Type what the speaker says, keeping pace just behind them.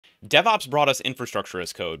DevOps brought us infrastructure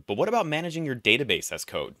as code, but what about managing your database as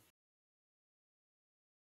code?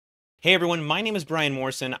 Hey everyone, my name is Brian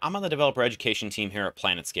Morrison. I'm on the developer education team here at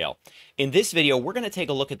PlanetScale. In this video, we're going to take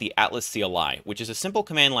a look at the Atlas CLI, which is a simple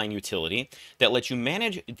command line utility that lets you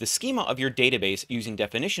manage the schema of your database using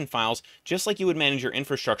definition files, just like you would manage your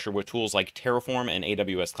infrastructure with tools like Terraform and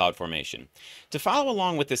AWS CloudFormation. To follow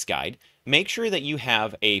along with this guide, make sure that you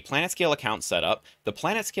have a PlanetScale account set up, the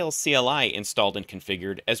PlanetScale CLI installed and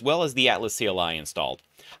configured, as well as the Atlas CLI installed.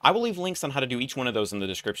 I will leave links on how to do each one of those in the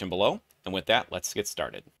description below, and with that, let's get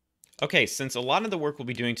started. Okay, since a lot of the work we'll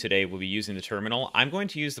be doing today will be using the terminal, I'm going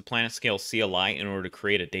to use the PlanetScale CLI in order to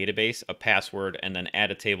create a database, a password, and then add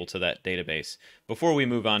a table to that database before we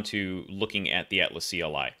move on to looking at the Atlas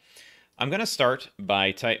CLI. I'm going to start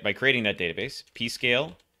by creating that database,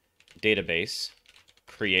 pscale database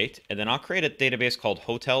create, and then I'll create a database called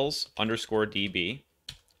hotels_db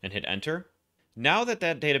and hit enter. Now that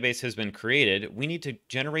that database has been created, we need to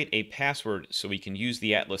generate a password so we can use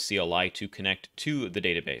the Atlas CLI to connect to the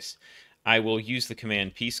database. I will use the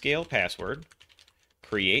command pscale password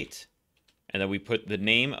create, and then we put the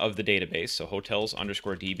name of the database, so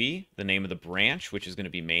hotels_db, the name of the branch, which is going to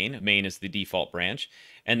be main. Main is the default branch,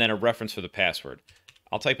 and then a reference for the password.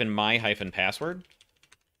 I'll type in my-password.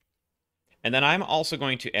 And then I'm also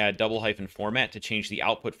going to add ~format to change the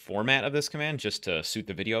output format of this command just to suit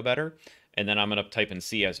the video better. And then I'm going to type in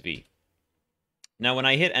CSV. Now, when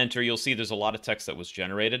I hit enter, you'll see there's a lot of text that was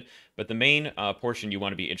generated, but the main portion you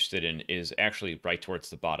want to be interested in is actually right towards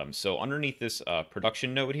the bottom. So underneath this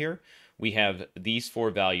production node here, we have these four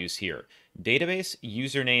values here: database,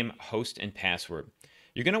 username, host, and password.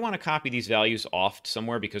 You're going to want to copy these values off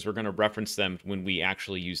somewhere because we're going to reference them when we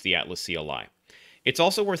actually use the Atlas CLI. It's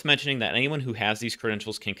also worth mentioning that anyone who has these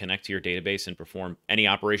credentials can connect to your database and perform any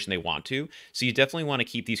operation they want to, so you definitely want to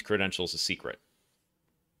keep these credentials a secret.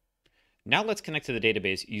 Now let's connect to the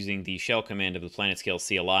database using the shell command of the PlanetScale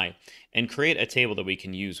CLI and create a table that we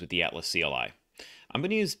can use with the Atlas CLI. I'm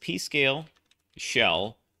going to use pscale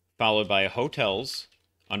shell followed by hotels_db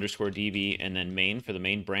and then main for the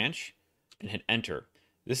main branch and hit enter.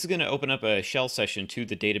 This is going to open up a shell session to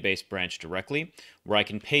the database branch directly, where I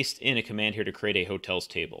can paste in a command here to create a hotels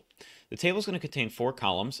table. The table is going to contain four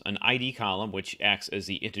columns: an ID column, which acts as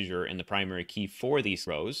the integer and the primary key for these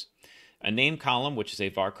rows, a name column, which is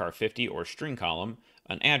a varchar50 or string column,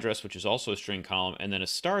 an address, which is also a string column, and then a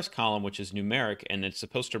stars column, which is numeric, and it's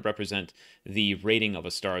supposed to represent the rating of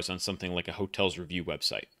a stars on something like a hotels review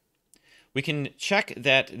website. We can check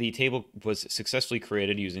that the table was successfully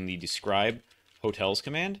created using the describe hotels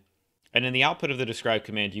command, and in the output of the describe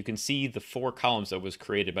command you can see the four columns that was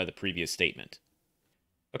created by the previous statement.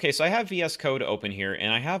 Okay, so I have VS Code open here,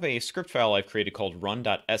 and I have a script file I've created called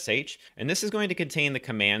run.sh, and this is going to contain the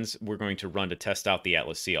commands we're going to run to test out the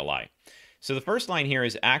Atlas CLI. So the first line here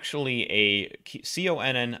is actually a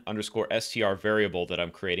conn_str variable that I'm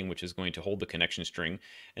creating, which is going to hold the connection string,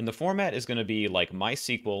 and the format is going to be like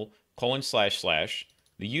MySQL : //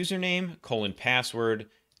 the username : password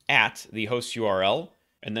at the host URL,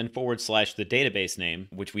 and then / the database name,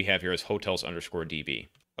 which we have here as hotels_db.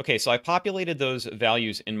 Okay, so I populated those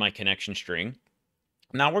values in my connection string.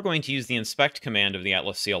 Now we're going to use the inspect command of the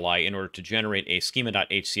Atlas CLI in order to generate a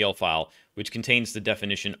schema.hcl file, which contains the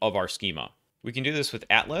definition of our schema. We can do this with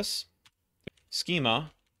Atlas,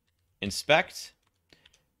 schema, inspect,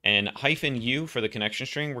 and -u for the connection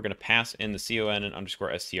string. We're going to pass in the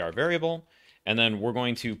conn_str variable, and then we're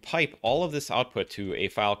going to pipe all of this output to a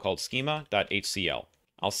file called schema.hcl.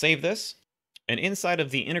 I'll save this, and inside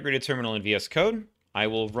of the integrated terminal in VS Code, I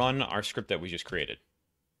will run our script that we just created.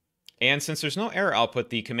 And since there's no error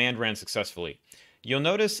output, the command ran successfully. You'll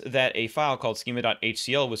notice that a file called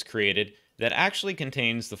schema.hcl was created that actually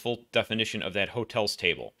contains the full definition of that hotels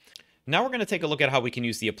table. Now we're going to take a look at how we can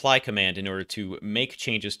use the apply command in order to make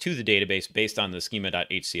changes to the database based on the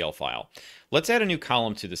schema.hcl file. Let's add a new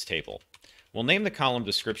column to this table. We'll name the column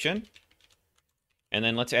description, and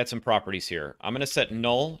then let's add some properties here. I'm going to set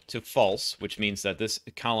null to false, which means that this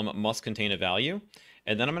column must contain a value.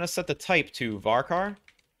 And then I'm going to set the type to varchar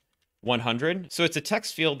 100. So it's a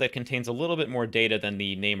text field that contains a little bit more data than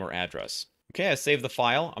the name or address. Okay, I saved the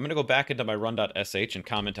file. I'm going to go back into my run.sh and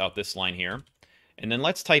comment out this line here. And then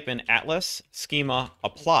let's type in atlas schema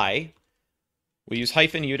apply. We'll use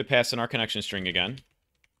 -u to pass in our connection string again.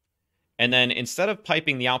 And then instead of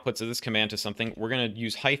piping the outputs of this command to something, we're going to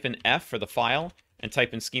use -f for the file and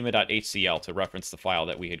type in schema.hcl to reference the file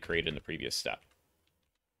that we had created in the previous step.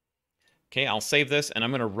 Okay, I'll save this and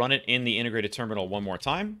I'm going to run it in the integrated terminal one more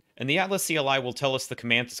time. And the Atlas CLI will tell us the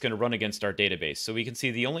command that's going to run against our database. So we can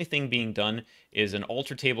see the only thing being done is an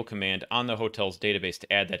alter table command on the hotel's database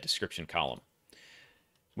to add that description column.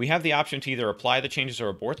 We have the option to either apply the changes or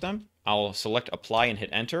abort them. I'll select apply and hit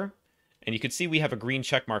enter. And you can see we have a green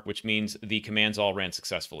check mark, which means the commands all ran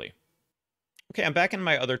successfully. Okay, I'm back in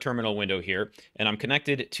my other terminal window here, and I'm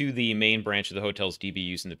connected to the main branch of the hotel's DB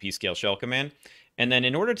using the pscale shell command. And then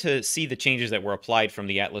in order to see the changes that were applied from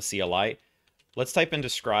the Atlas CLI, let's type in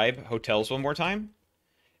describe hotels one more time.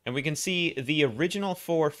 And we can see the original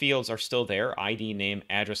 4 fields are still there, ID, name,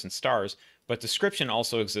 address, and stars, but description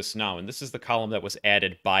also exists now, and this is the column that was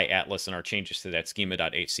added by Atlas in our changes to that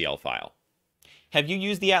schema.hcl file. Have you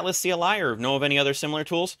used the Atlas CLI or know of any other similar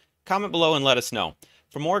tools? Comment below and let us know.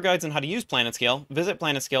 For more guides on how to use PlanetScale, visit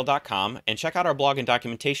planetscale.com and check out our blog and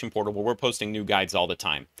documentation portal where we're posting new guides all the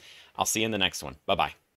time. I'll see you in the next one. Bye-bye.